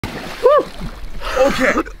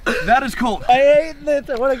Okay, that is cold. I hate this.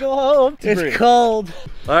 I want to go home. It's cold.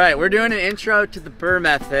 All right, we're doing an intro to the BRRRR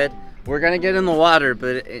method. We're gonna get in the water,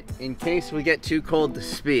 but in case we get too cold to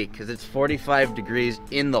speak, because it's 45 degrees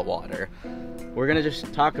in the water, we're gonna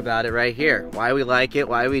just talk about it right here. Why we like it,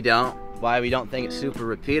 why we don't think it's super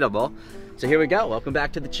repeatable. So here we go, welcome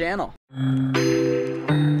back to the channel.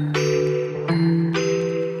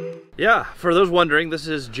 Yeah, for those wondering, this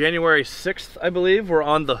is January 6th, I believe. We're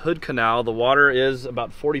on the Hood Canal. The water is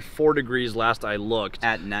about 44 degrees last I looked.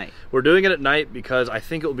 At night. We're doing it at night because I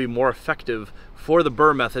think it will be more effective for the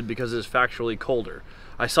BRRRR method because it is factually colder.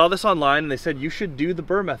 I saw this online and they said you should do the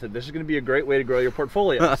BRRRR method. This is going to be a great way to grow your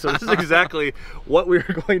portfolio. So this is exactly what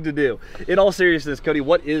we're going to do. In all seriousness, Cody,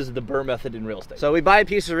 what is the BRRRR method in real estate? So we buy a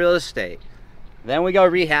piece of real estate. Then we go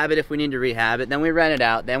rehab it if we need to rehab it. Then we rent it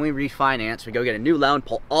out. Then we refinance. We go get a new loan,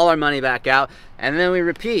 pull all our money back out, and then we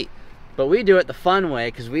repeat. But we do it the fun way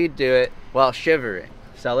because we do it while shivering.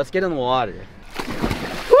 So let's get in the water.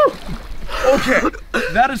 Woo! Okay,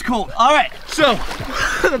 that is cold. All right, so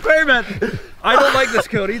the BRRRR method. I don't like this,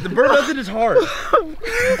 Cody. The BRRRR method is hard.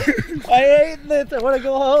 I hate this. I want to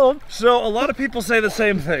go home. So a lot of people say the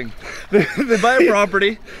same thing. They buy a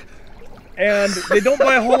property and they don't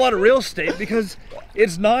buy a whole lot of real estate because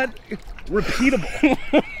it's not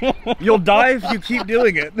repeatable. You'll die if you keep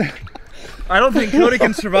doing it. I don't think Cody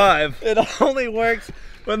can survive. It only works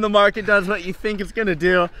when the market does what you think it's gonna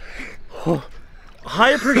do.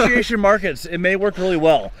 High appreciation markets, it may work really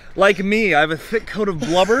well. Like me, I have a thick coat of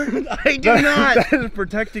blubber. I do not. That is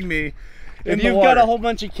protecting me in If the you've water. got a whole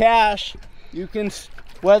bunch of cash, you can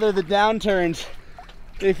weather the downturns.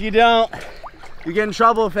 If you don't, you get in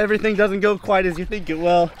trouble if everything doesn't go quite as you think it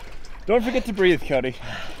will. Don't forget to breathe, Cody.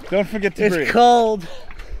 Don't forget to breathe. It's cold.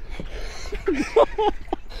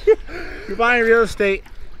 You're buying real estate,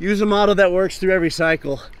 use a model that works through every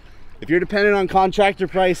cycle. If you're dependent on contractor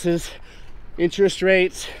prices, interest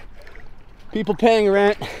rates, people paying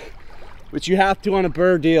rent, which you have to on a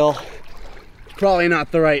BRRRR deal, probably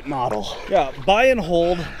not the right model. Yeah, buy and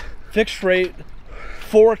hold, fixed rate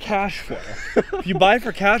for cash flow. If you buy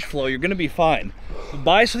for cash flow, you're gonna be fine.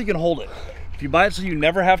 Buy so you can hold it. If you buy it so you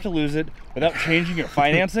never have to lose it without changing your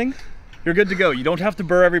financing, you're good to go. You don't have to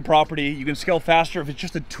BRRRR every property. You can scale faster if it's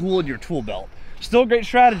just a tool in your tool belt. Still a great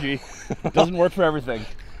strategy. It doesn't work for everything.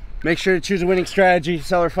 Make sure to choose a winning strategy.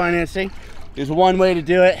 Seller financing is one way to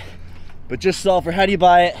do it, but just solve for how do you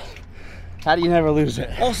buy it, how do you never lose it.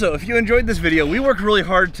 Also, if you enjoyed this video, we work really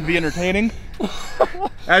hard to be entertaining.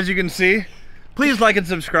 As you can see, please like and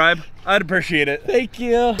subscribe. I'd appreciate it. Thank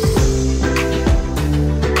you.